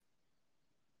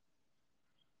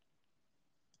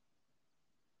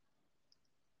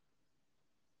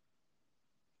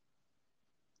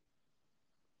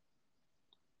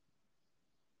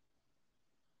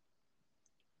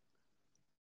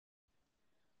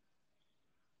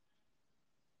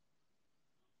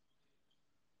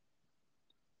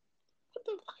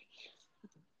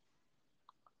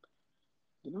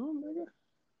No, nigga.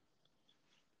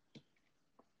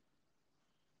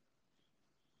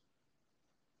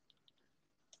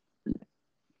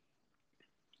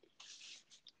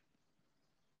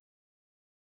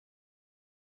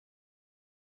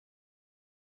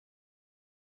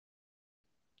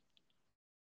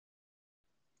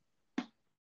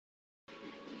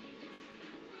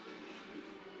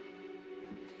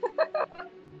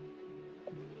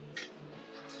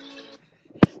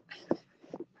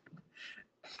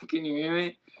 Can you hear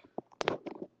me?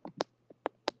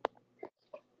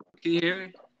 Can you hear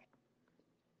me?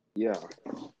 Yeah.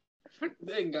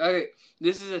 Okay,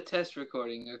 this is a test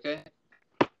recording, okay?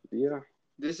 Yeah.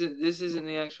 This isn't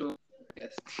the actual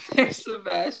podcast. There's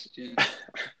Sebastian.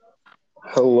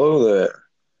 Hello there.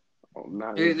 Oh,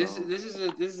 now Hey, he's on. this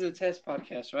is a test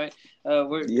podcast, right?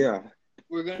 We're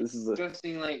gonna be This is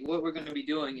discussing like what we're gonna be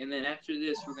doing, and then after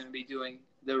this, we're gonna be doing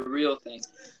the real thing.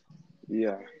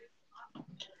 Yeah.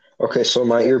 Okay, so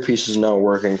my earpiece is now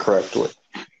working correctly.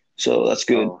 So that's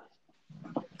good. Oh.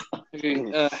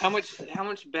 Okay, how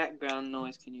much background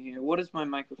noise can you hear? What does my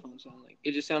microphone sound like?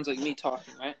 It just sounds like me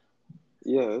talking, right?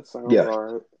 Yeah, it sounds Yeah.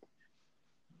 alright.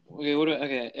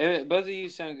 Okay, both of you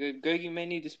sound good. Greg, you may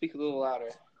need to speak a little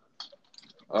louder.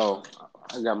 Oh,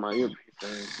 I got my earpiece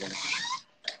in,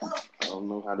 so I don't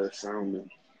know how that sounded.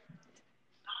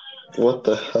 What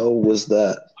the hell was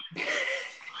that?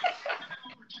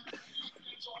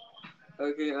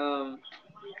 Okay, I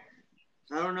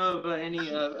don't know about any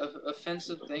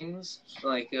offensive things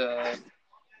like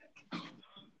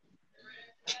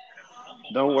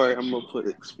Don't worry, I'm gonna put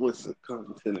explicit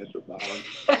content at the bottom.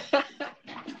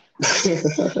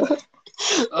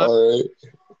 All right.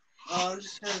 I'm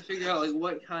just trying to figure out like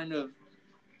what kind of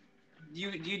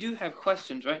you do have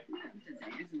questions, right?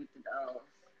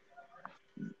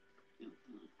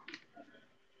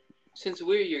 Since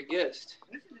we're your guest.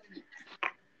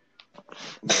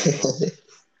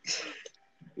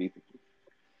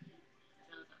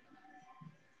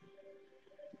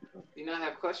 You not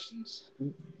have questions?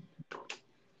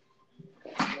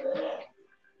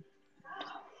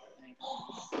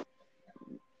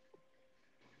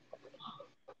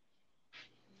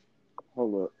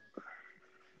 Hold up.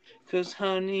 'Cause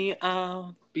honey,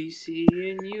 I'll be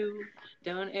seeing you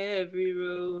down every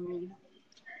road.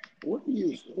 What are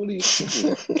you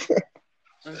singing?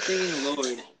 I'm singing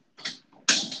Lord.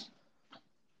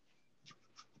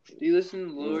 Do you listen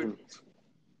to Lord?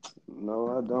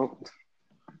 No, I don't.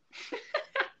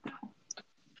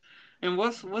 And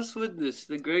what's with this?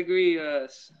 The Gregory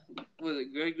was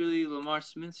it Gregory Lamar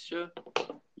Smith show?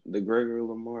 The Gregory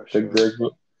Lamar show.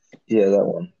 Yeah, that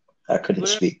one. I couldn't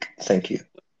speak. Thank you.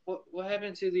 What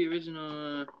happened to the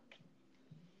original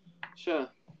show?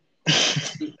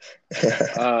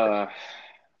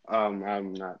 I'm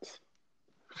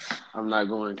not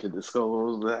going to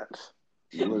disclose that.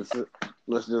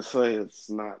 Let's just say it's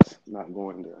not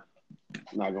going to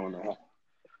happen.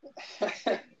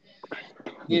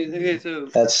 Yeah, okay, so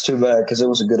That's too bad because it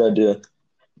was a good idea.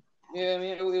 yeah, I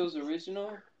mean it was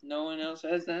original. No one else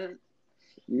has that.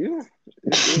 Yeah,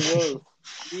 it was.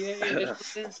 Do you have your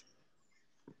initials in?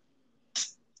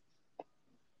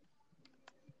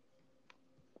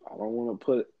 I don't want to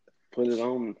put it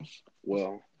on.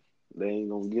 Well, they ain't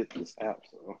gonna get this app,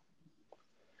 so.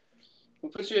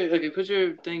 Well, put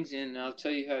your things in. And I'll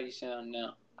tell you how you sound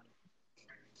now.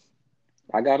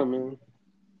 I got them in.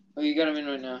 Oh, you got them in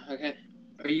right now. Okay.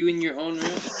 Are you in your own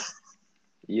room?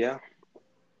 Yeah.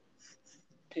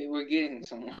 Okay, we're getting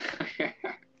somewhere.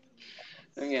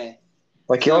 Okay.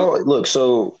 Like y'all look,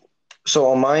 so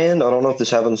on my end, I don't know if this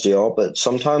happens to y'all, but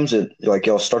sometimes it like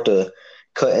y'all start to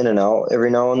cut in and out every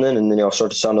now and then y'all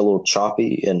start to sound a little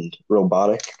choppy and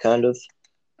robotic, kind of.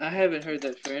 I haven't heard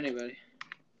that for anybody.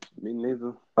 Me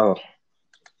neither. Oh.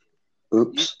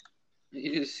 Oops.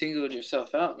 You just singled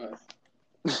yourself out, man.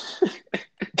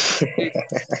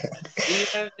 Do you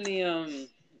have any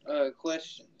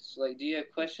questions? Like, do you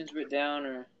have questions written down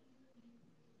or?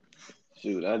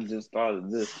 Shoot, I just thought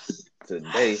of this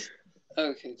today.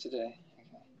 Okay, today.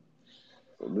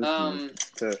 So this is a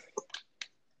test.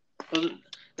 Well,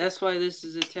 that's why this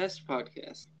is a test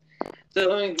podcast.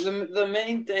 So I mean, the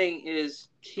main thing is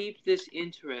keep this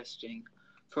interesting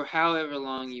for however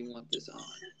long you want this on.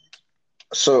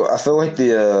 So I feel like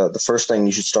the first thing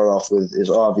you should start off with is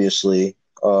obviously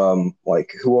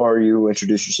like who are you?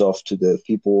 Introduce yourself to the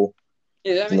people.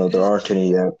 Yeah, I mean, There aren't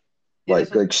any yet.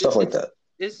 Like stuff like that.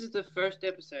 This is the first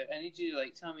episode. I need you to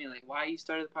like tell me like why you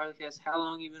started the podcast, how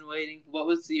long you've been waiting, what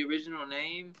was the original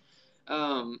name.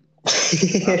 Like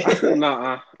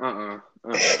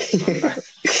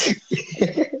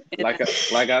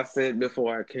I said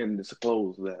before, I can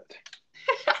disclose that.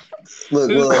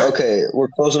 Look, okay, we're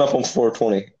closing up on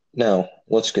 4:20 now.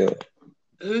 Let's go.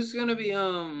 Who's gonna be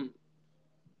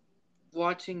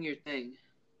watching your thing?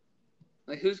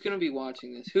 Like, who's gonna be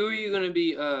watching this? Who are you gonna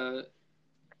be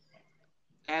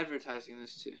advertising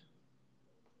this to?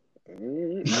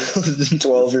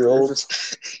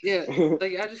 12-year-olds. Yeah,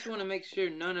 like I just want to make sure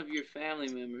none of your family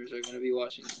members are gonna be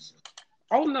watching this.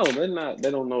 Oh no, they're not. They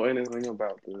don't know anything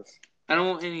about this. I don't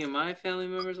want any of my family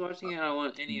members watching it. I don't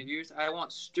want any of yours. I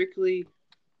want strictly,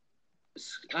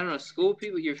 I don't know, school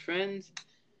people, your friends.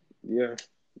 Yeah,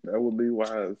 that would be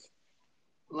wise.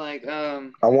 Like,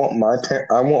 I want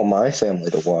my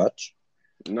family to watch.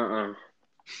 Nuh-uh.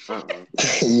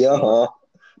 Yeah.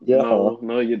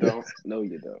 No, you don't. No,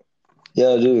 you don't.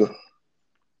 Yeah, I do.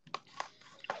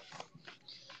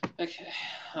 okay.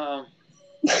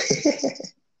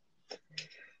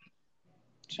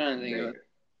 Trying to think about.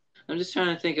 I'm just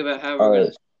trying to think about how we're All gonna.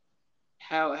 right.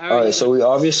 How All are right, you? so we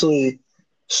obviously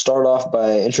start off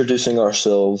by introducing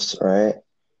ourselves, right?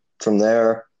 From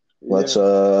there, let's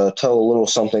tell a little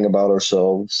something about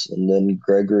ourselves, and then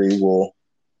Gregory will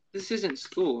This isn't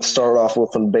school. Right? start off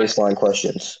with some baseline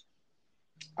questions.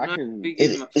 I'm not gonna be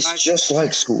giving It's just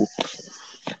like school.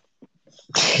 I'm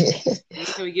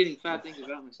not gonna be getting 5 things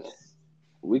about myself.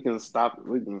 We can stop.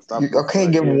 Okay,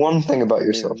 give one thing about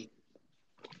yourself.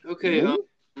 Okay,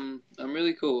 I'm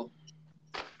really cool.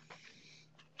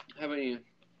 How about you?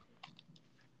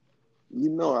 You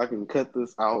know I can cut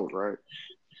this out, right?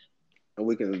 And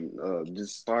we can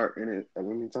just start in it at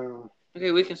any time.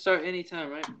 Okay, we can start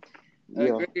anytime, right? Yeah.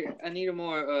 Gregory, I need a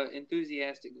more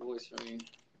enthusiastic voice from you.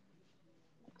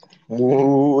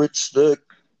 Oh, it's the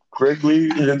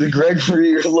Gregory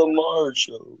Lamar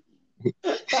show.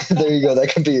 There you go.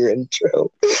 That could be your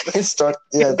intro. That's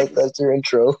your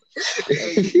intro.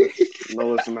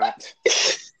 No, it's not.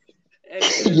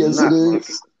 Yes, it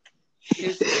is.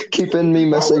 Keeping me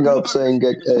messing up saying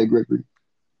Gregory.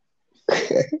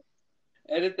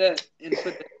 Edit that and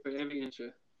put that for every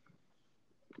intro.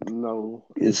 No.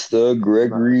 It's the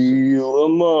Gregory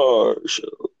Lamar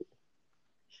show.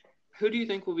 Who do you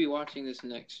think will be watching this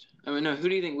next? I mean, no, who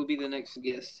do you think will be the next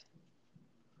guest?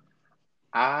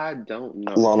 I don't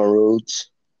know. Lana Rhodes.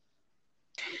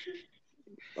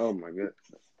 Oh my god.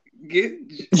 Get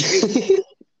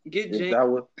James That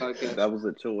on the podcast. That was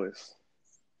a choice.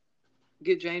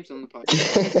 Get James on the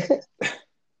podcast.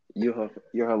 You're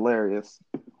hilarious.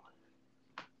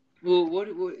 Well, what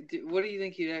do you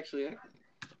think he'd actually act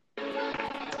like?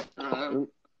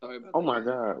 Sorry about Oh that. my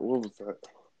god, what was that?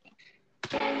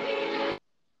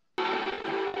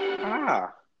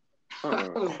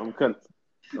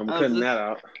 I'm cutting that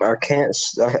out. I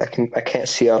can't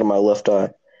see out of my left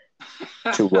eye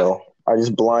too well. I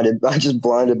just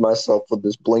blinded myself with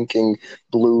this blinking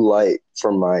blue light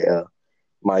from my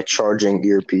my charging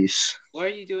earpiece. Why are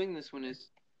you doing this when it's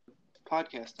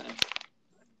podcast time?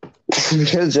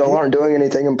 Because y'all aren't doing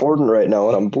anything important right now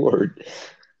and I'm bored.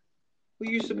 Well,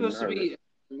 you're supposed to be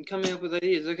coming up with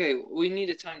ideas. Okay, we need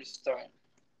a time to start.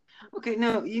 Okay,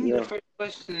 no, you need the first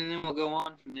question and then we'll go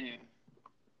on from there.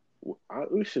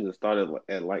 We should have started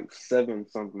at like 7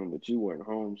 something, but you weren't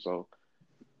home, so.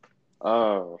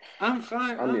 I'm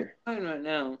fine. I'm fine right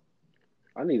now.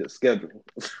 I need a schedule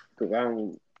because I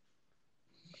don't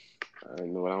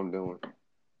know what I'm doing.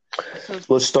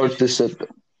 Let's start this at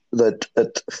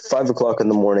 5:00 in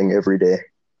the morning every day.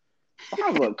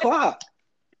 5:00?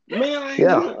 Man, I ain't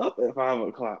getting up at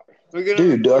 5:00.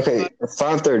 Dude, okay,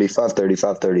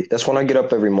 5:30. That's when I get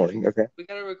up every morning. Okay. We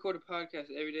gotta record a podcast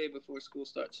every day before school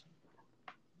starts.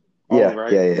 Yeah.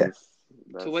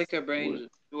 To wake our brains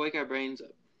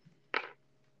up.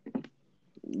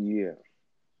 Yeah.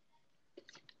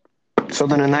 So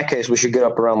then, in that case, we should get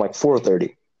up around like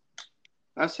 4:30.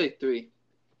 I'd say 3.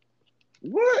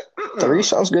 What? 3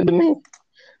 sounds good to me.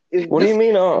 What do you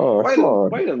mean?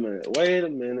 Wait a minute.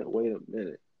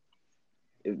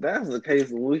 If that's the case,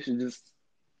 then we should just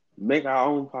make our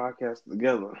own podcast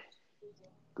together.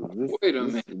 Wait a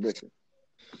minute.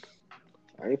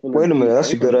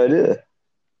 That's a good idea.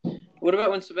 What about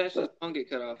when Sebastian's phone get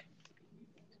cut off?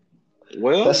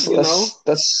 Well, that's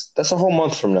a whole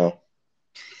month from now.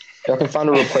 Y'all can find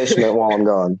a replacement while I'm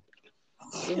gone.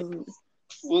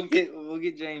 We'll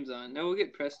get James on. No, we'll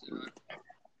get Preston on.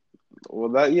 Well,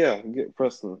 get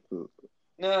Preston.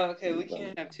 No, okay, we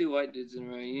can't have 2 white dudes in a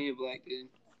row. You need a black dude.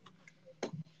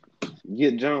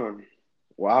 Get John.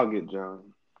 Well, I'll get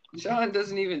John. John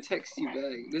doesn't even text you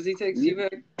back. Does he text you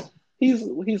back?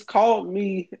 He's called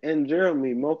me and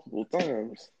Jeremy multiple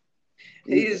times.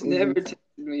 He has never texted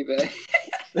me back.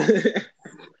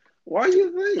 Why do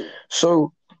you think?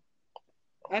 So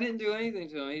I didn't do anything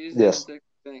to him. He just didn't text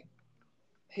me back.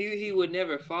 He would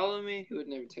never follow me. He would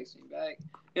never text me back.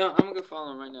 You know, I'm gonna go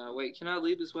follow him right now. Wait, can I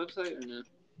leave this website or no?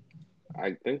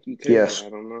 I think you can. Yes. I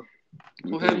don't know.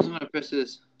 What happens when I press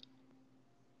this?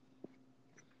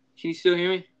 Can you still hear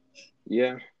me?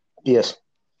 Yeah. Yes.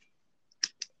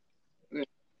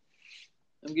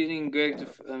 I'm getting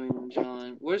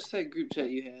John. Where's that group chat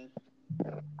you had?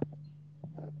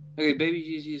 Okay, baby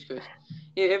Jesus Christ.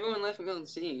 Yeah, everyone left me on the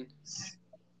scene.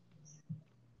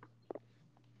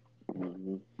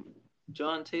 Mm-hmm.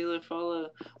 John Taylor follow.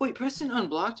 Wait, Preston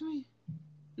unblocked me?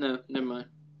 No, never mind.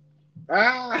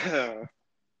 Ah!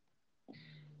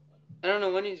 I don't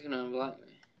know when he's gonna unblock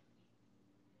me.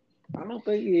 I don't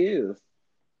think he is.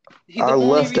 I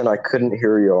left and I couldn't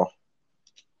hear y'all.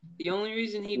 The only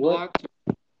reason he What? blocked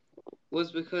me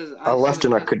was because I left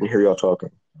and I couldn't hear y'all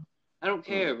talking. I don't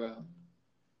care, bro.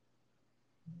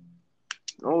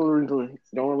 The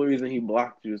only reason he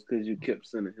blocked you is because you kept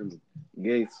sending him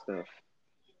gay stuff.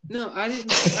 No, I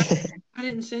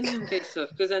didn't send him gay stuff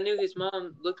because I knew his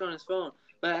mom looked on his phone,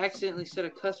 but I accidentally said a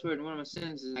cuss word in one of my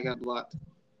sentences and I got blocked.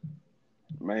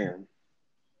 Man.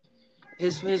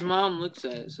 His mom looks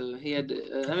at it, so he had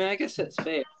to. I guess that's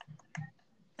fair.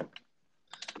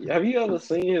 Have you ever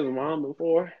seen his mom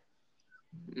before?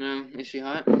 No, is she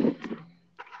hot?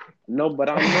 No, but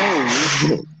I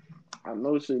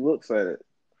know she looks at it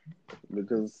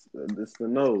because it's the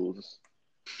nose.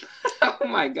 Oh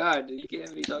my God, dude, you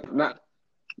can't be talking about.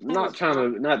 Not trying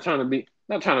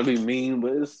to be mean,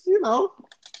 but it's yeah.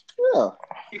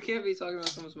 You can't be talking about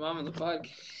someone's mom in the podcast.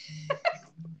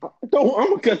 I'm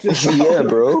gonna cut this out. Yeah,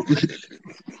 bro.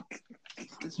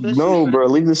 Especially No, when- bro.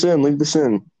 Leave this in. Leave this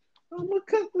in. I'm gonna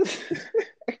cut this.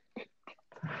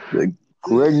 The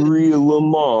Gregory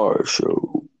Lamar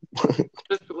Show.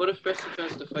 What if Preston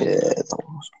tries to fight? Yeah.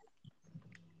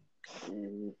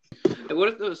 And what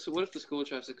if the school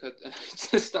tries to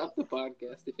to stop the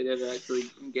podcast if it ever actually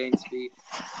gains speed?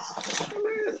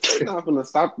 They're not gonna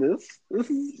stop this. This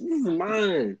is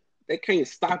mine. They can't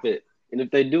stop it, and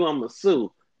if they do, I'm gonna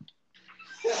sue.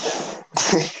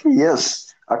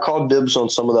 Yes. I called dibs on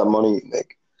some of that money you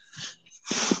make.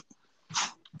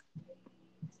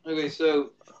 Okay,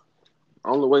 so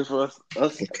Only way for us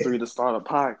three to start a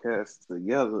podcast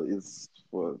together is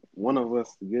for one of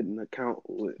us to get an account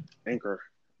with Anchor.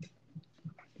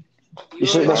 You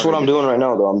see, that's what I'm doing right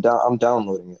now, though. I'm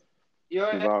downloading it. You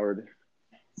I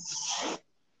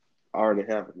already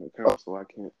have an account, so I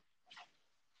can't.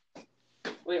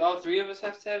 Wait, all three of us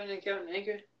have to have an account in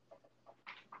Anchor?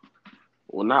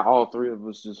 Well, not all three of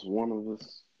us, just one of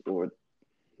us. Or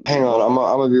Hang on, I'm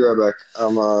gonna be right back.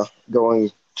 I'm going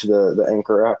to the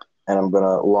Anchor app and I'm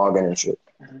gonna log in and shit.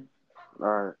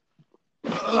 All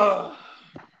right.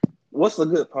 What's a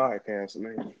good podcast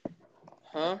name?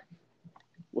 Huh?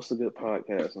 What's a good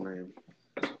podcast name?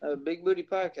 Big Booty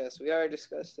Podcast. We already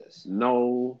discussed this.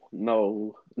 No.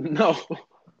 Okay, No.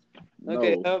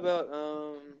 how about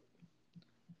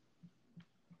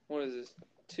what is this?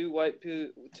 Two white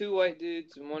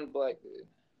dudes and one black dude.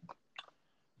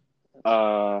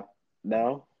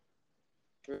 No.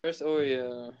 Reverse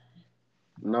Oreo.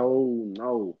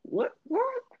 No. What?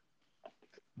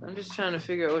 I'm just trying to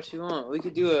figure out what you want. We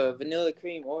could do a vanilla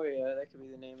cream Oreo. That could be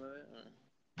the name of it.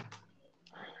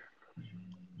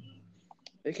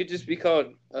 It could just be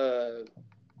called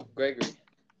Gregory.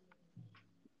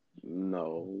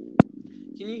 No.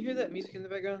 Can you hear that music in the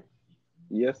background?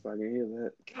 Yes, I can hear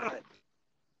that. God.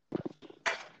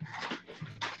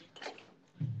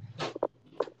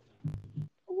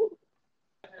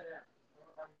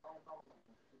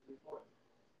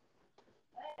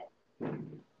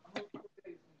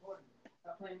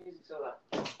 Stop playing music so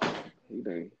loud.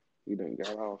 He done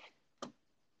got off.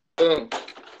 Boom.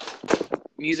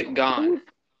 Music gone.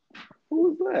 Who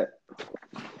was that?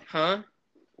 Huh?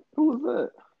 Who was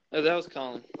that? Oh, that was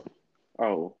Colin.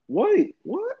 Oh, wait,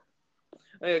 what?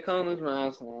 Oh, yeah, Colin lives in my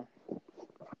house now.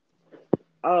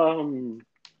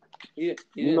 You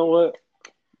know what?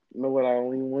 You know what? I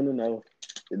don't even want to know.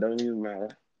 It don't even matter.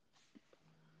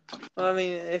 Well, I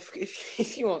mean,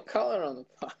 if you want Colin on the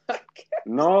podcast.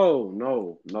 No.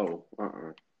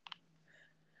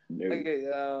 Okay,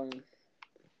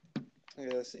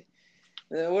 okay, let's see.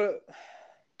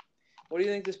 What do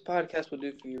you think this podcast will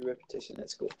do for your reputation at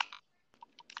school?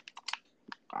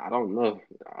 I don't know.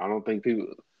 I don't think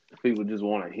people just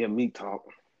want to hear me talk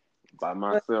by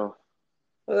myself.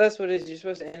 Well, that's what it is. You're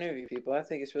supposed to interview people. I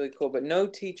think it's really cool, but no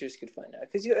teachers could find out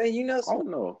because you know Oh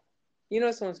no. You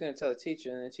know someone's going to tell the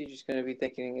teacher, and the teacher's going to be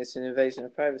thinking it's an invasion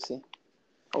of privacy.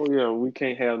 Oh yeah, we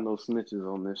can't have no snitches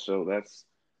on this show. That's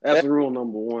rule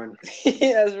number one.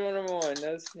 Yeah, that's rule number one.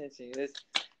 No snitching.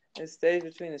 It stays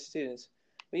between the students.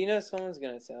 But you know someone's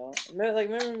gonna tell.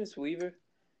 Remember Miss Weaver?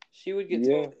 She would get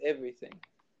Yeah. told everything.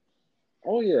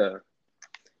 Oh yeah.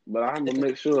 But I'm gonna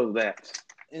make sure of that.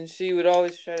 And she would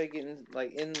always try to get in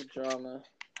the drama.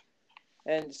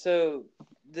 And so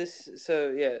no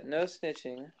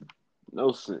snitching. No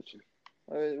snitching.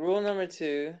 Rule number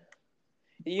 2.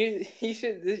 You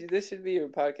should this should be your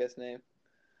podcast name.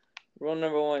 Rule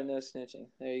number 1, no snitching.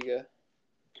 There you go.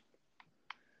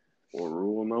 Or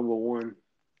rule number 1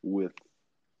 with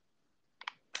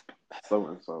so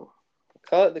and so.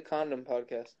 Call it the Condom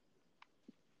Podcast.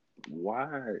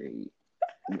 Why?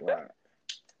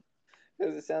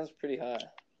 Because it sounds pretty hot.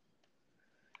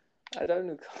 I don't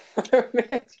know.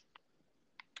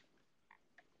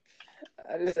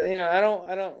 I just I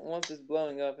don't want this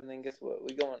blowing up, and then guess what?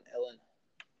 We go on Ellen.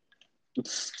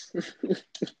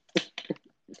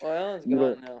 Well, Ellen's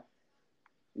gone now.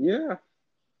 Yeah.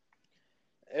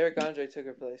 Eric Andre took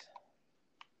her place.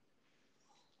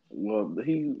 Well,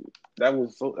 that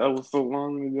was so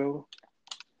long ago.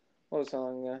 What was so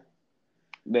long ago?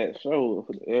 That show,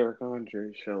 the Eric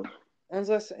Andre show. When's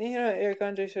last? Eric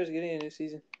Andre show's getting a new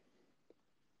season.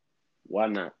 Why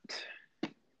not?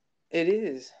 It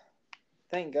is.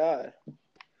 Thank God.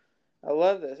 I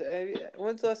love this.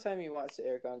 When's the last time you watched the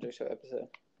Eric Andre show episode?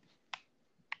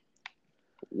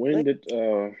 When did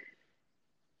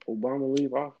Obama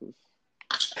leave office?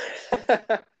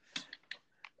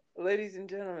 Ladies and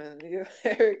gentlemen, the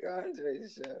Eric Andre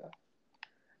show.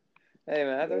 Hey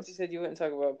man, I thought you said you wouldn't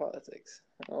talk about politics.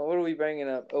 Well, what are we bringing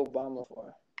up Obama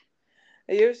for?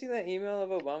 Hey, you ever seen that email of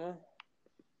Obama?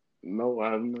 No,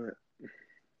 I have not.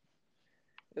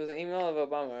 It was an email of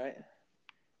Obama, right?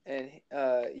 And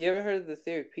you ever heard of the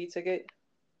theory of Pizzagate?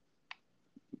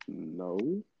 No.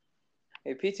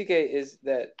 Hey, Pizzagate is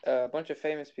that a bunch of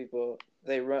famous people,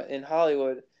 they run in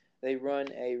Hollywood, they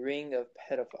run a ring of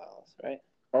pedophiles, right?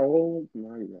 Oh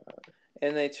my God.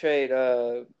 And they trade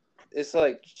it's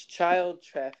like child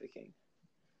trafficking.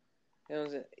 It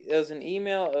was an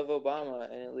email of Obama,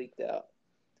 and it leaked out.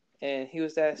 And he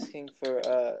was asking for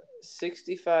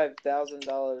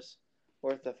 $65,000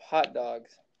 worth of hot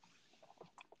dogs.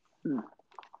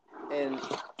 And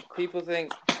people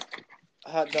think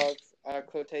hot dogs are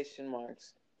quotation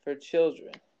marks for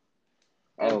children.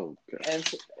 Oh, okay. And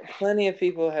plenty of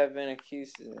people have been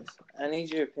accused of this. I need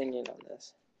your opinion on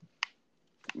this.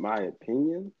 My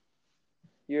opinion?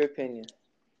 Your opinion.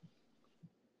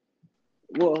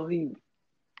 Well,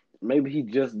 maybe he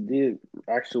just did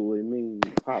actually mean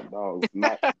hot dogs,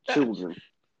 not children.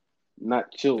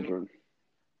 Not children.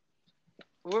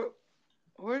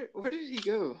 Where did he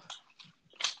go?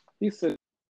 He said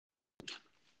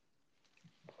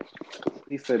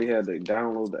he had to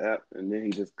download the app and then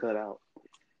he just cut out.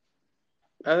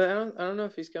 I don't know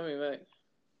if he's coming back.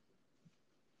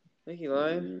 I think he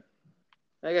live. Mm-hmm.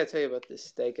 I gotta tell you about this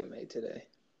steak I made today.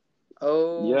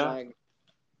 Oh yeah. my!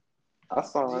 I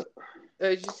saw it.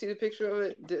 Did you see the picture of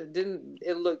it? Didn't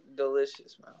it look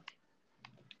delicious, man?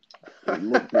 It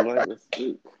looked like a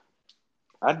steak.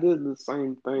 I did the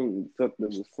same thing, except there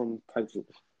was some type of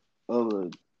other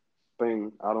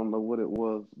thing. I don't know what it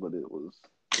was, but it was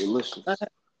delicious.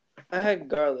 I had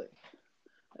garlic.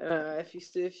 If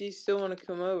you still want to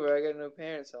come over, I got no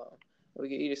parents home. We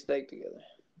can eat a steak together.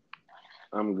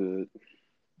 I'm good.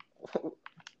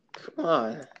 Come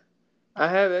on. I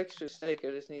have extra steak.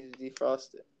 I just need to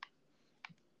defrost it.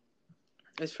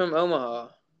 It's from Omaha.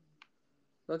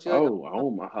 Don't you like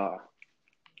Omaha.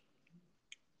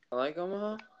 I like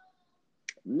Omaha?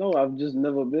 No, I've just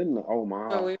never been to Omaha.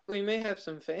 No, we may have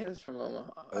some fans from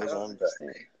Omaha. I don't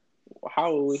understand.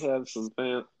 How will we have some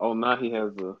fans? Oh, now he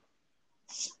has a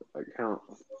account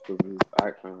because his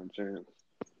icon changed.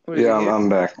 Yeah, I'm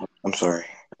back. I'm sorry.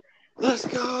 Let's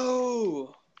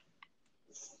go.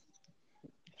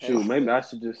 Shoot, maybe I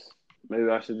should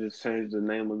just change the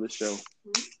name of the show.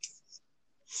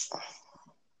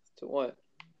 To what?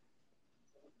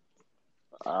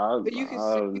 But you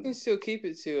can still keep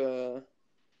it to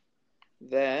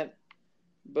that,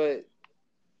 but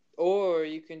or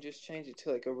you can just change it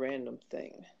to like a random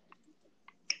thing.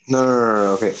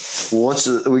 No. Okay.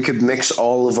 We could mix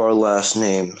all of our last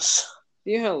names.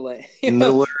 Miller,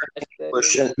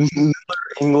 English,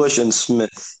 and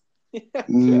Smith.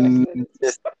 English.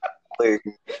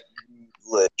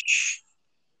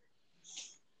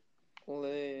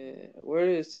 Where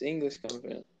does English come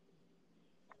from?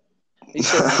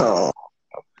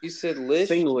 You said Lish?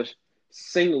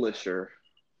 Singlisher.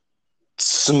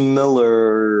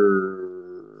 Smillerith.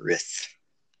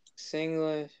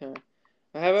 Singlish.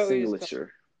 How about Singlisher.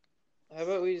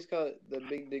 we just call it the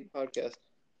Big Dig Podcast?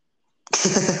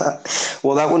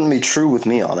 Well, that wouldn't be true with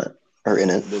me on it or in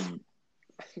it.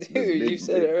 Dude, you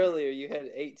said earlier you had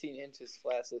 18 inches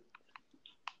flaccid.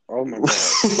 Oh my god.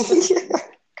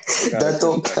 That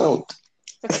don't count.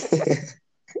 Is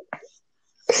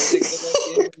it good at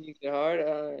the end when you get hard? I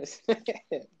don't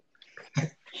understand.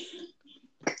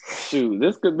 Shoot,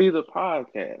 this could be the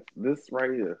podcast. This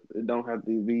right here. It don't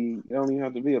even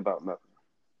have to be about nothing.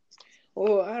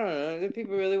 Well, I don't know. Do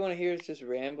people really want to hear us just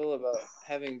ramble about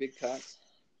having big cocks?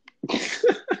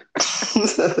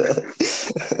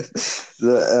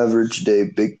 The average day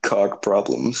big cock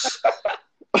problems.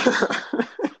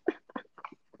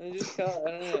 Just call,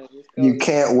 I don't know. Just call You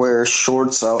can't wear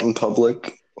shorts out in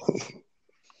public.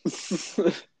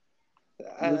 But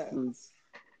I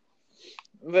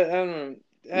don't know.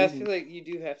 I feel like you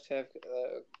do have to have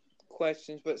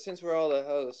questions, but since we're all the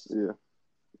hosts,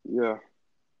 yeah.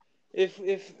 If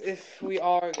we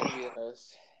are going to be the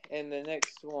host, and the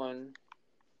next one,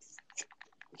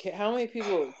 how many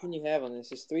people can you have on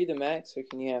this? Is 3 the max, or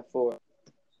can you have 4?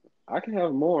 I can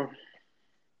have more.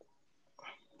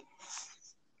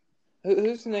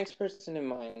 Who's the next person in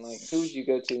mind? Like, who would you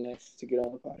go to next to get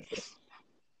on the podcast?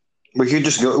 We could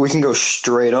just go. We can go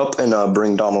straight up and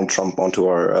bring Donald Trump onto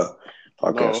our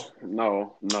podcast.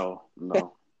 No. No.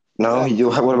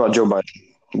 What about Joe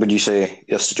Biden? Would you say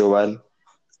yes to Joe Biden?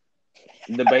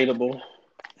 Debatable.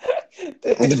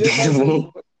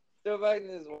 Debatable. Joe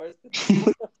Biden is worse than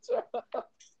Donald Trump.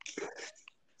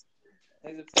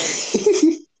 He's a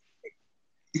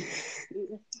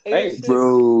Hey,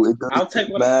 bro, I'll take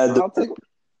what I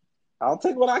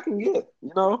can get.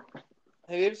 You know.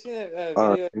 Have you ever seen that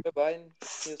video of Joe Biden?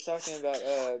 He was talking about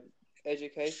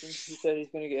education. He said he's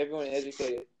going to get everyone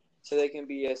educated so they can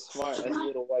be as smart as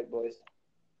little white boys.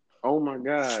 Oh my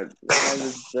God! How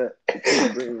is that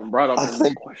being brought up in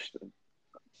the question?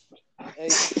 Hey,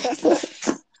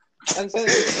 I'm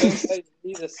saying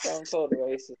he's a stone cold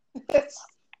racist.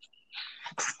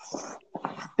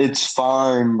 It's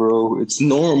fine, bro. It's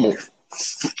normal.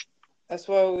 That's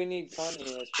why we need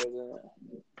Kanye as president.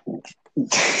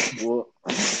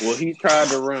 Well, he tried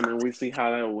to run, and we see how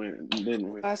that went,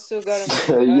 didn't we? I still got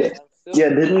him. Yeah.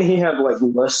 Didn't he have like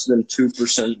less than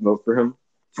 2% vote for him?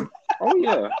 Oh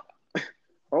yeah.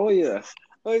 Well,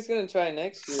 he's gonna try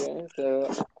next year, so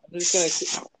I'm just gonna.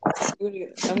 What do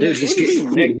you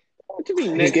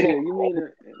mean next year? You mean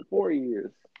in 4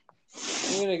 years?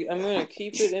 I'm gonna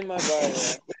keep it in my bio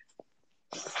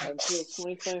until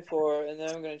 2024, and then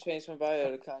I'm gonna change my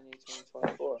bio to Kanye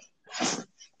 2024.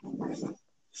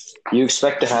 You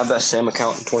expect to have that same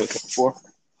account in 2024?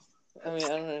 I mean, I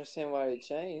don't understand why it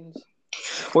changed.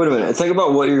 Wait a minute. Think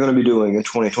about what you're going to be doing in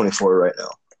 2024 right now.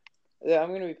 Yeah, I'm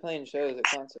going to be playing shows at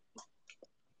concerts.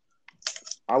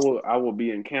 I will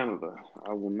be in Canada.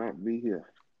 I will not be here.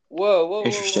 Whoa,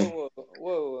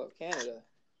 Canada.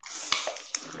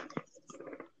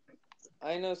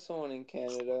 I know someone in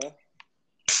Canada.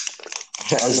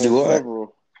 As do I.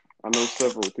 I know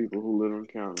several people who live in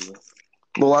Canada.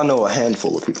 Well, I know a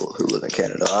handful of people who live in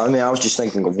Canada. I mean, I was just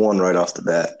thinking of one right off the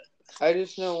bat. I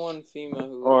just know one female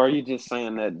who. Or are you just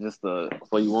saying that just so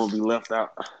you won't be left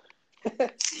out?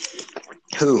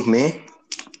 Who, me?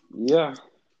 Yeah.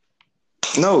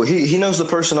 No, he knows the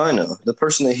person I know. The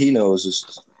person that he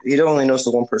knows he only knows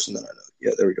the one person that I know.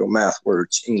 Yeah, there we go. Math,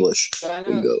 words, English.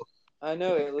 Bingo. I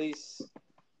know at least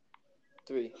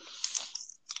 3.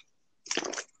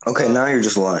 Okay, now you're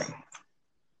just lying.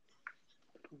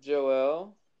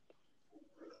 Joelle.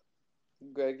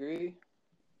 Gregory.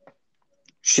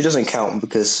 She doesn't count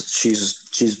because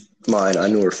she's mine. I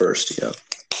knew her first, you know.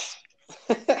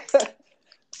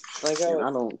 Like I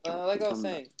was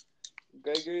saying,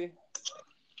 Gregory.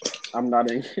 I'm not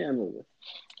in Canada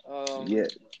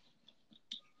yet.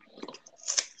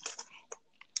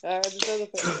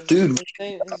 Dude,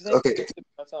 okay.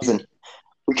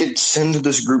 We could send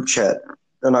this group chat,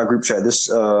 not group chat. This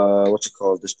what's it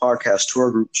called? This podcast to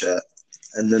our group chat,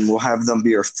 and then we'll have them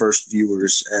be our first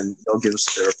viewers, and they'll give us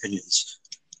their opinions.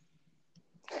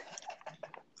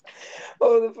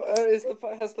 Oh, has the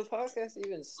podcast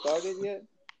even started yet?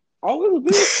 Oh, it's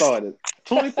been started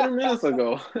 23 minutes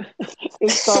ago.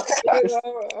 I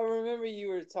remember you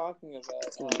were talking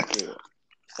about someone's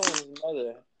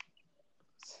mother.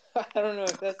 I don't know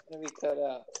if that's going to be cut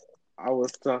out. I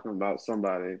was talking about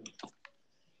somebody.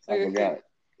 I forgot. Okay.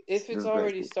 If it's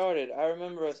already started, I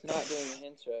remember us not doing the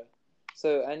intro.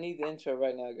 So I need the intro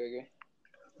right now, Gregory.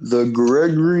 The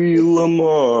Gregory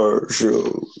Lamar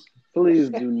Show. Please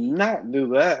do not do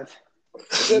that.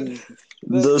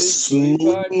 The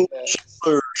Smooth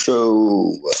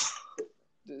Show.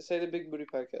 Say the Big Booty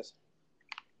Podcast.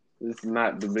 It's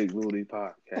not the Big Booty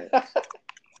Podcast.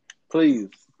 Please,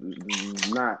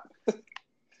 not.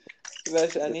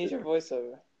 Sebastian, I need your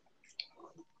voiceover.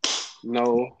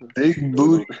 No. Big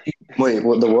booty. Wait,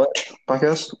 what? The what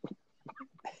podcast?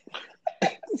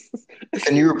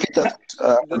 Can you repeat that?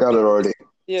 I got it already.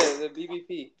 Yeah, the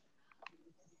BBP.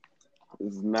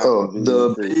 It's not Oh, gonna be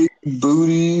the free. Big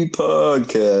Booty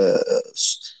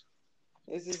Podcast.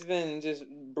 This has been just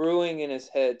brewing in his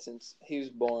head since he was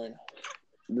born.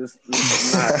 This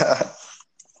is not.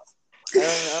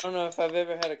 I don't know if I've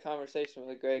ever had a conversation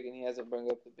with Greg and he hasn't brought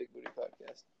up the Big Booty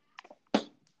Podcast.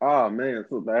 Oh man,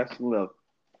 so that's left.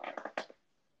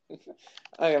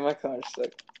 I got my car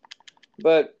stuck.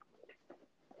 But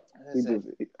He just,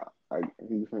 I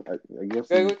guess.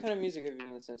 Greg, what kind of music have you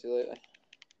been listening to lately?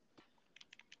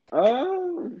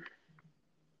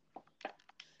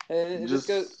 Just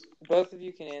go. Both of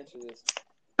you can answer this.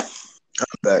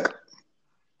 I'm back.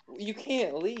 You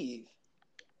can't leave.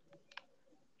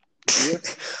 Yeah.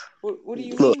 What do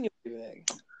you Look. mean you'll be back?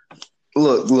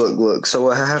 Look. So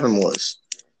what happened was,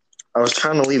 I was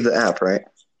trying to leave the app, right?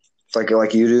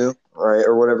 Like you do, right,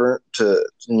 or whatever,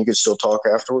 and you could still talk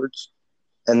afterwards.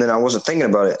 And then I wasn't thinking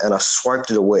about it, and I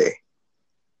swiped it away,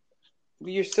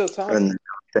 But you're still talking.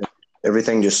 and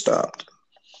everything just stopped.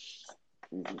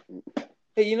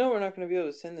 Hey, you know we're not going to be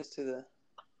able to send this to the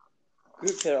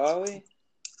group chat, are we?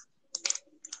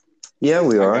 Yeah,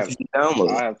 we are. I You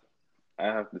download it. I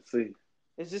have to see.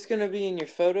 Is this going to be in your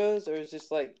photos, or is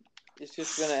this like it's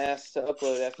just going to ask to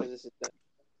upload after this is done?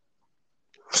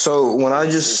 So when I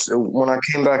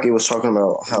came back, it was talking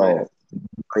about how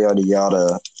yada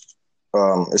yada.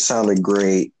 It sounded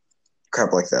great,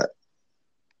 crap like that.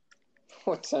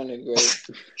 What sounded great?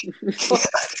 What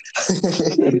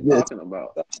are you talking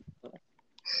about?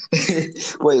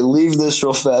 Wait, leave this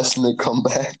real fast and then come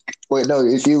back. Wait, no,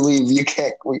 if you leave, you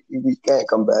can't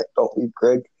come back. Don't leave,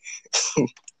 Greg.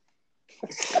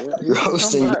 You're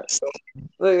hosting. Look,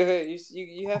 okay,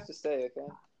 you have to stay, okay?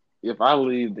 If I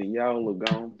leave, then y'all are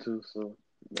gone too. So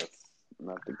that's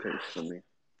not the case for me.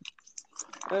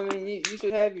 I mean, you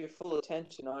should have your full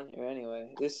attention on here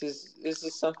anyway. This is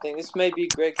something. This may be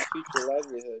Greg's future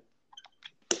livelihood.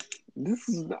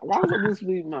 Why would this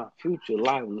be my future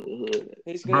livelihood?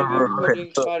 He's gonna be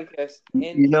recording a podcast.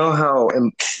 You know how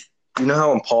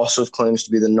Impulsive claims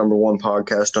to be the #1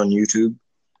 podcast on YouTube.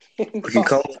 If you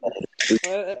come,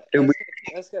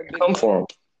 That's got big come for him.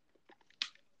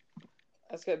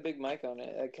 That's got Big Mike on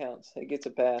it. That counts. It gets a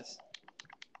pass.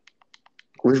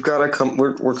 We've got to come.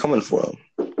 We're coming for him.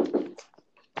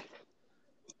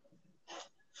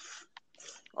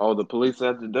 Oh, the police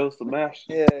at the door,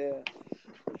 Sebastian? Yeah.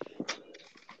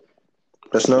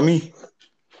 That's not me.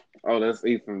 Oh, that's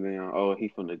Ethan then. Oh, he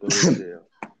finna go to jail.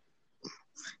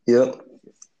 Yep.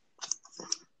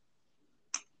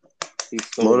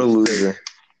 What a loser.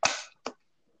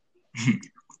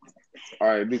 All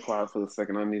right, be quiet for a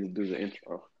second. I need to do the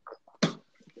intro.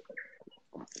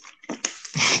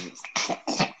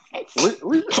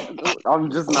 I'm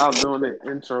just now doing the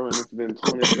intro, and it's been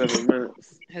 27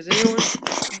 minutes. Has anyone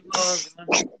seen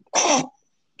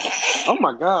Oh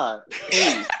my God!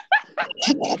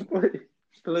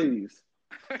 Please.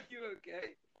 Are you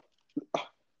okay?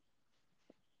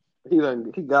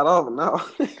 He got off now.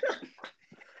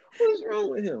 What's wrong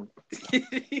with him? Did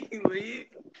he leave?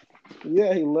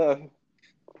 Yeah, he left.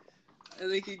 I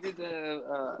think he did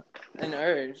an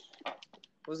urge.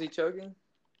 Was he choking?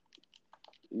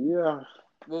 Yeah.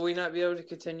 Will we not be able to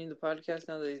continue the podcast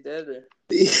now that he's dead? Or?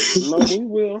 No, we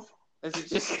will. Is it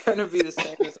just gonna be the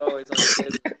same as always on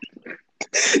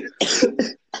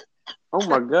the Oh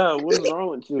my God, what is wrong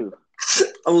with you?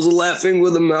 I was laughing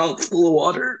with a mouth full of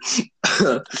water.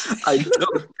 I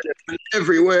jumped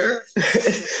everywhere.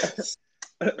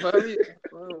 What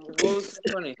was so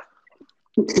funny?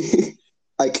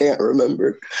 I can't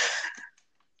remember.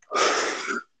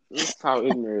 This is how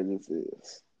ignorant this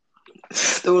is.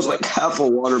 There was like half a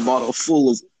water bottle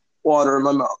full of water in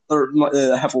my mouth, or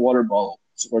half a water bottle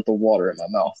worth of water in my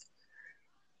mouth.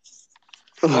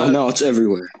 Oh, now it's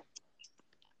everywhere.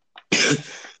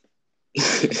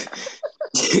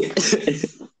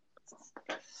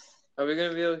 Are we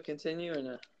gonna be able to continue or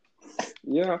not?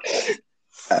 Yeah.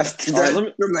 After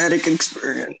that dramatic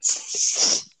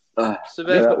experience.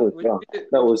 Sebastian, would you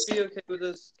be okay with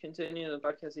us continuing the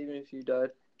podcast even if you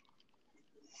died?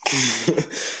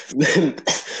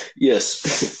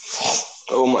 Yes.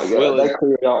 Oh my God, really?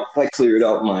 that cleared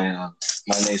out my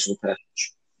my nasal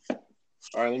passage.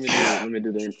 All right, let me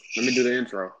do the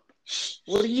intro.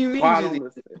 What do you mean?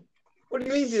 What do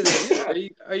you mean do this?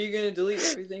 Are you gonna delete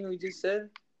everything we just said?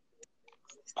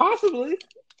 Possibly.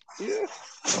 Yeah.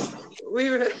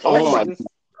 Oh my God.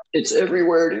 It's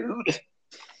everywhere, dude.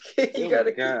 You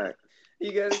gotta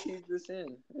You gotta keep this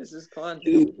in. This is content.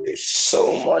 Dude, there's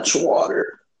so much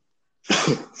water.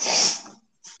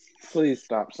 Please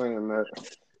stop saying that.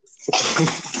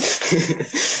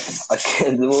 I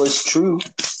can't. Well, it's true.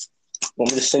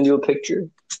 Want me to send you a picture?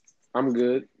 I'm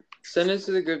good. Send it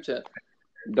to the group chat.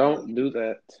 Don't do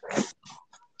that.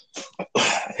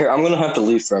 Here, I'm gonna have to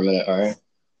leave for a minute. All right.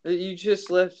 You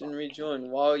just left and rejoined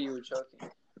while you were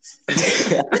choking.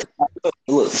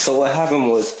 Look, so what happened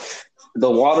was the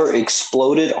water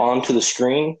exploded onto the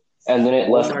screen, and then it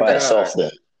left by itself.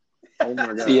 Then. Oh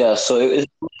my god. Yeah, so it's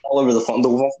all over the phone.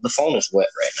 The phone is wet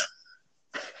right now.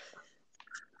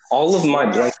 All of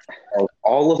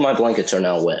my blankets are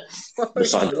now wet.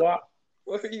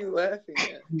 What are you laughing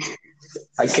at?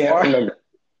 I can't remember.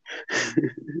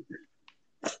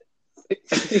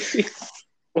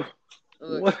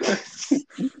 Look,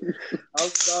 I'll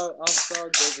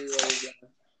start Greggy while you go.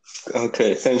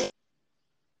 Okay, thank you.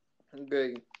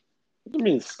 Greg, What do you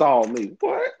mean stall me?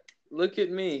 What? look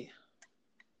at me.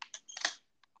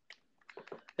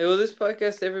 Hey, will this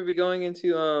podcast ever be going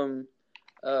into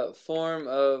form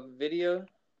of video?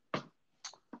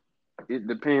 It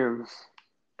depends.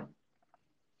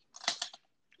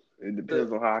 It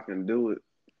depends on how I can do it.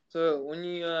 So when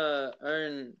you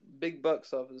earn big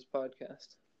bucks off of this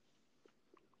podcast,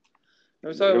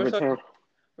 we're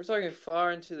talking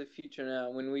far into the future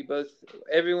now. When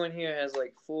everyone here has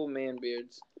like full man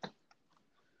beards.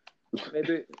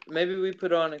 Maybe we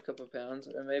put on a couple pounds,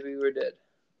 or maybe we're dead.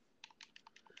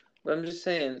 But I'm just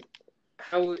saying,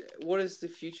 what is the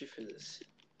future for this?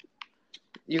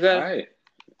 You got.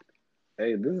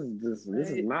 Hey, this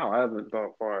is now. I haven't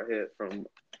thought far ahead from.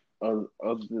 Other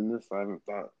than this, I haven't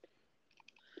thought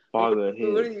farther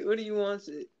ahead. What do you want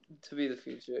it to be the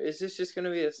future? Is this just going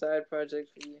to be a side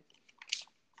project for you?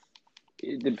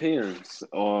 It depends.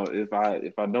 Or if I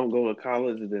don't go to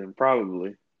college, then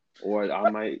probably. Or I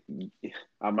might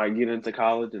get into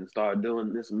college and start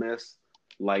doing this mess.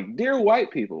 Like, dear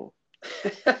white people,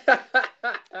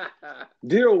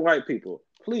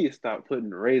 please stop putting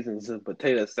raisins in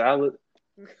potato salad.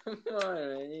 Come on,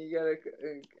 man. You gotta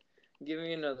give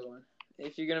me another one.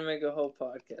 If you're gonna make a whole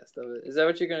podcast of it, is that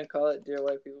what you're gonna call it, dear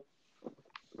white people?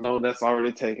 No, that's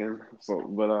already taken. So,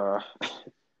 but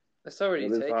that's already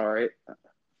taken. It's all right.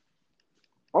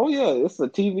 Oh yeah, it's a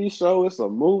TV show. It's a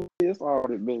movie. It's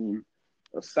already been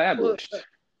established.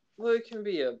 Well, it can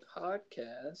be a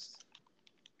podcast.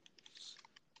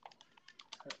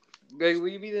 Greg, will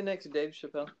you be the next Dave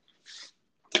Chappelle?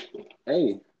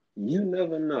 Hey, you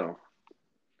never know.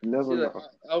 Never know.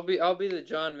 I'll be the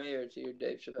John Mayer to your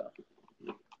Dave Chappelle.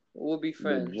 We'll be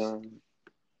friends.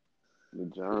 The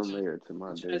John Mayer to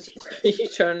my Dave. Are you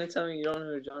trying to tell me you don't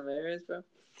know who John Mayer is, bro?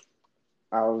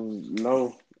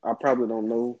 I probably don't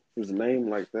know his name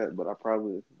like that, but I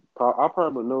probably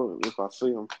know if I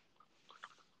see him.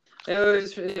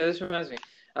 This reminds me.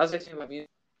 I was asking about music.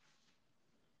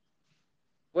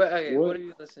 What have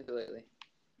you listened to lately?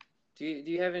 Do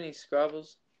you have any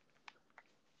Scrabbles?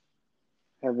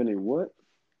 Have any what?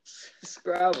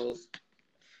 Scrabbles.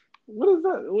 What is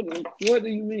that? What do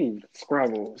you mean,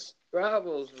 Scrabbles?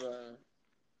 Scrabbles, bro.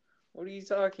 What are you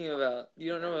talking about?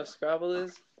 You don't know what Scrabble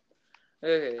is?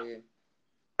 Okay.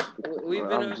 We've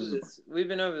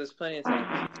been over this plenty of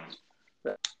times.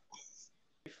 But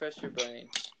refresh your brain.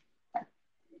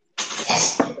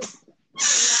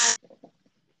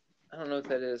 I don't know what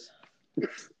that is.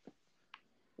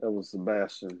 That was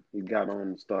Sebastian. He got on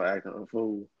and started acting a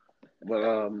fool.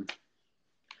 But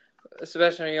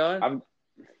Sebastian, are you on?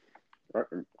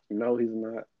 No, he's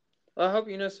not. Well, I hope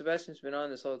you know Sebastian's been on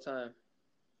this whole time.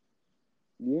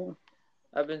 Yeah.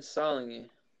 I've been stalling you.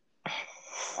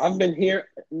 I've been here.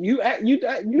 You act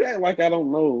like I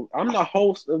don't know. I'm the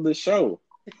host of the show.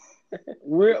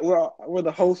 We're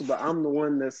the host, but I'm the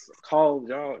one that's called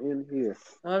y'all in here.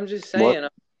 I'm just saying.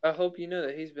 I hope you know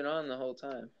that he's been on the whole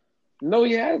time. No,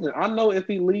 he hasn't. I know if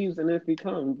he leaves and if he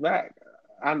comes back.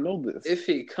 I know this. If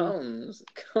he comes,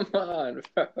 come on,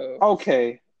 bro.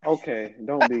 Okay.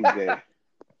 Don't be gay.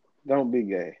 Don't be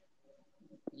gay.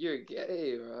 You're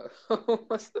gay, bro.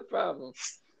 What's the problem?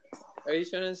 Are you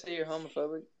trying to say you're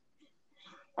homophobic?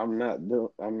 I'm not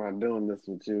doing this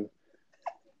with you.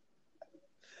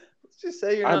 Let's just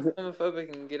say you're not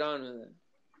homophobic and get on with it.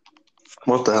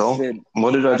 What the hell?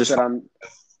 What did I just?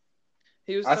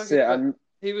 He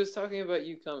was talking about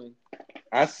you coming.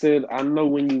 I said I know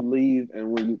when you leave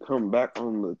and when you come back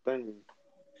on the thing.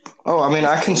 Oh, I mean,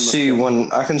 I can see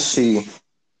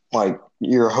like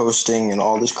you're hosting and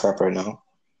all this crap right now.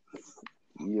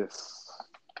 Yes.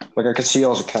 Like I can see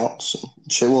y'all's accounts.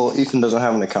 Shit, well, Ethan doesn't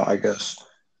have an account, I guess.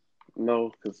 No,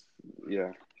 because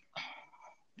yeah.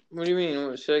 What do you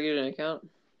mean? Should I get an account?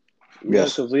 Yeah,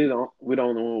 Yes. because we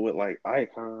don't know with like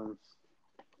icons.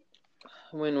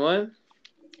 When what?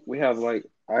 We have like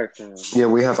icons. Yeah,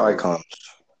 we have icons.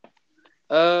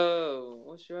 Oh,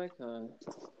 what's your icon?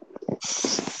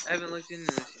 I haven't looked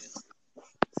into this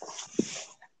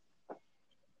yet.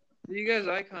 You guys'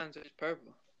 icons are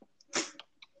purple.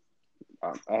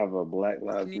 I have a Black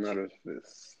Lives Can you- Matter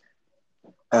fist.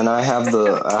 And I have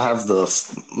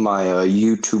my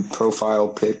YouTube profile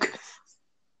pic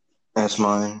as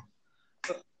mine.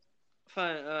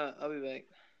 Fine. I'll be back.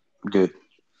 Good.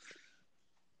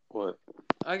 What?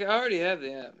 I already have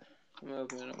the app. I'm gonna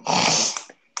open it up.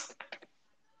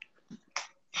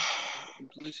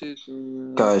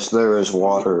 Bluetooth. Guys, there is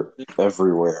water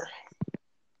everywhere.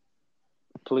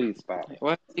 Please stop.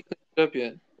 Why haven't you cleaned it up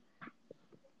yet?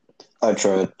 I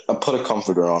tried. I put a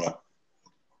comforter on it.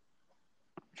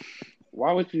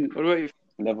 Why would you? What about your?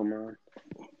 Never mind.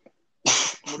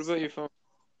 What about your phone?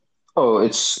 Oh,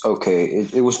 it's okay.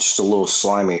 It was just a little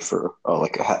slimy for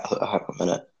like a half a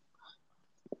minute.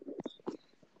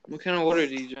 What kind of water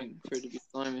do you drink for it to be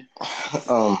slimy?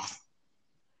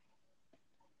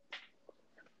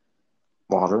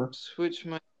 Water. Switch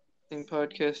my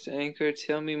podcast to Anchor.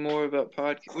 Tell me more about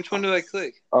podcast. Which one do I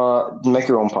click? Make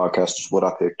your own podcast is what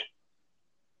I picked.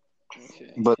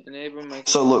 Okay. But Enable my.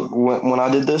 so look, when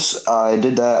I did this, I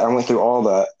did that. I went through all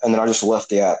that, and then I just left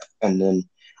the app, and then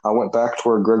I went back to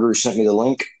where Gregory sent me the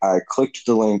link. I clicked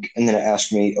the link, and then it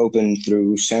asked me open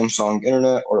through Samsung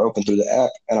Internet or open through the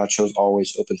app, and I chose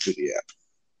always open through the app.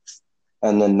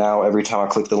 And then now every time I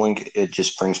click the link, it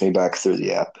just brings me back through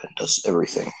the app and does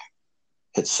everything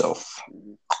itself.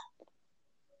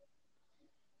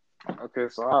 Okay,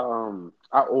 so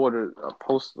I ordered a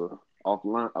poster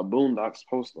offline, a Boondocks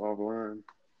poster offline,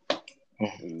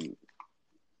 and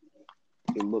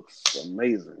it looks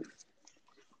amazing.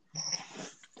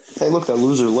 Hey, look, that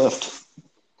loser left.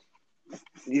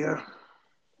 Yeah.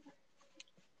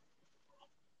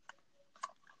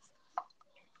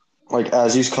 Like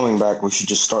as he's coming back, we should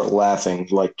just start laughing,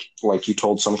 like you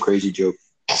told some crazy joke.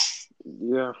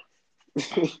 Yeah.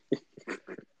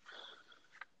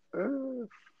 All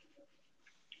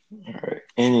right,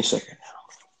 any second.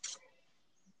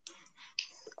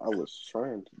 I was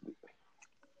trying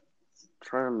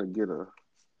to get a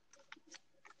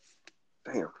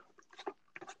damn.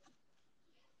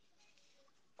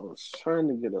 I was trying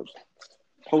to get a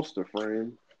poster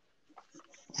frame,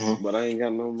 but I ain't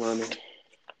got no money.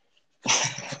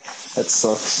 That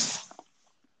sucks.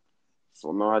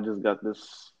 So now I just got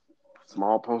this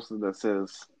small poster that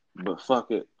says, "But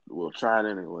fuck it, we'll try it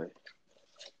anyway."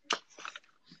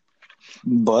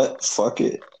 But fuck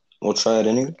it, we'll try it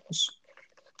anyways.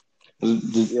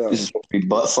 Yeah. Is it supposed to be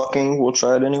butt fucking? We'll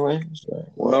try it anyways.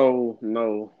 What?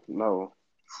 No.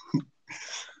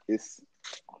 It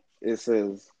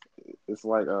says it's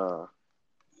like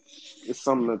it's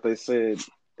something that they said,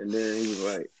 and then he was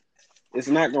like, "It's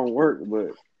not gonna work,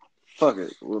 but fuck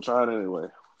it, we'll try it anyway."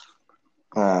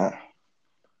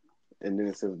 And then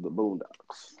it says the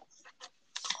Boondocks.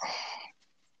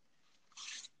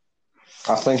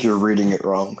 I think you're reading it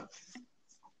wrong.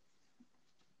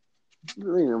 I think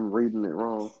I'm reading it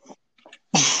wrong.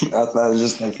 I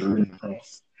just think you're reading it wrong.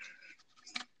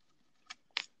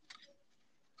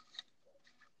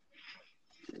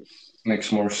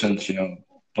 Makes more sense,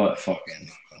 butt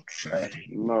fucking.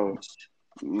 No.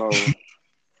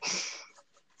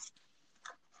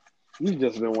 You've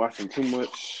just been watching too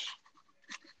much.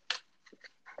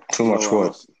 Too much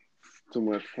what? Too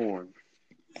much porn.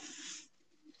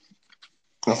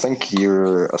 I think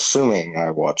you're assuming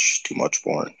I watch too much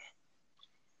porn.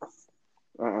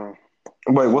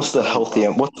 Wait, what's the healthy?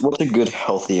 What's a good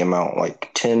healthy amount? Like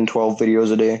 10, 12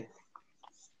 videos a day?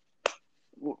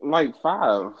 Like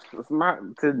 5. It's not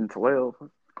 10, 12.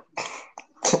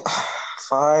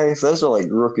 5? Those are like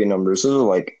rookie numbers. Those are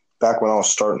like back when I was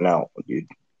starting out, dude.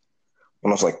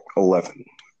 When I was like 11.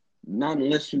 Not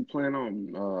unless you plan on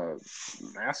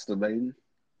masturbating.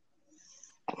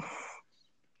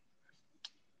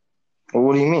 Well,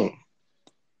 what do you mean?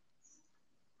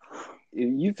 If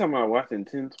you talking about watching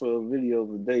 10, 12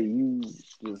 videos a day, you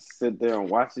just sit there and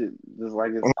watch it just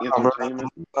like it's entertainment.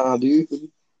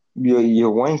 Dude. You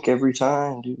wank every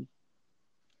time, dude.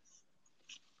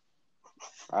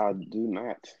 I do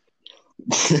not.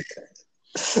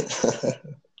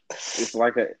 It's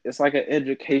like an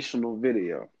educational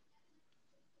video.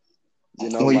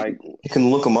 Well, like you can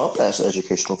look them up as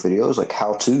educational videos, like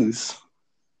how-tos.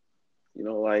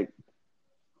 Like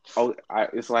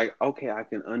it's like, okay, I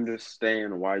can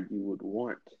understand why you would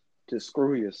want to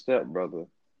screw your stepbrother.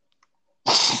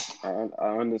 I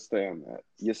understand that.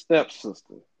 Your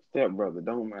stepsister. Stepbrother,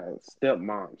 don't matter.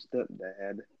 Stepmom,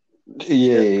 stepdad,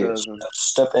 Yeah. step-cousin.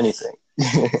 Step anything.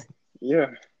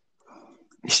 Yeah,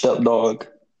 Step dog.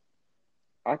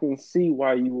 I can see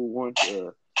why you would want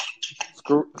to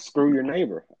screw your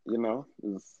neighbor.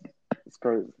 It's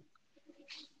crazy.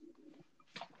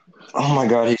 Oh my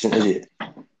God, he's an idiot.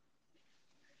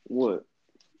 What?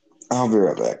 I'll be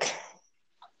right back.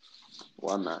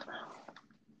 Why not?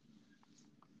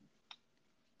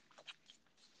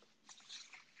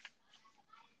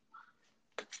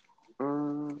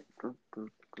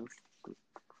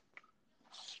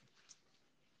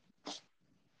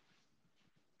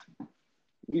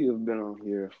 We have been on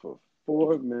here for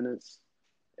 4 minutes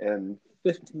and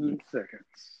 15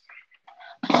 seconds.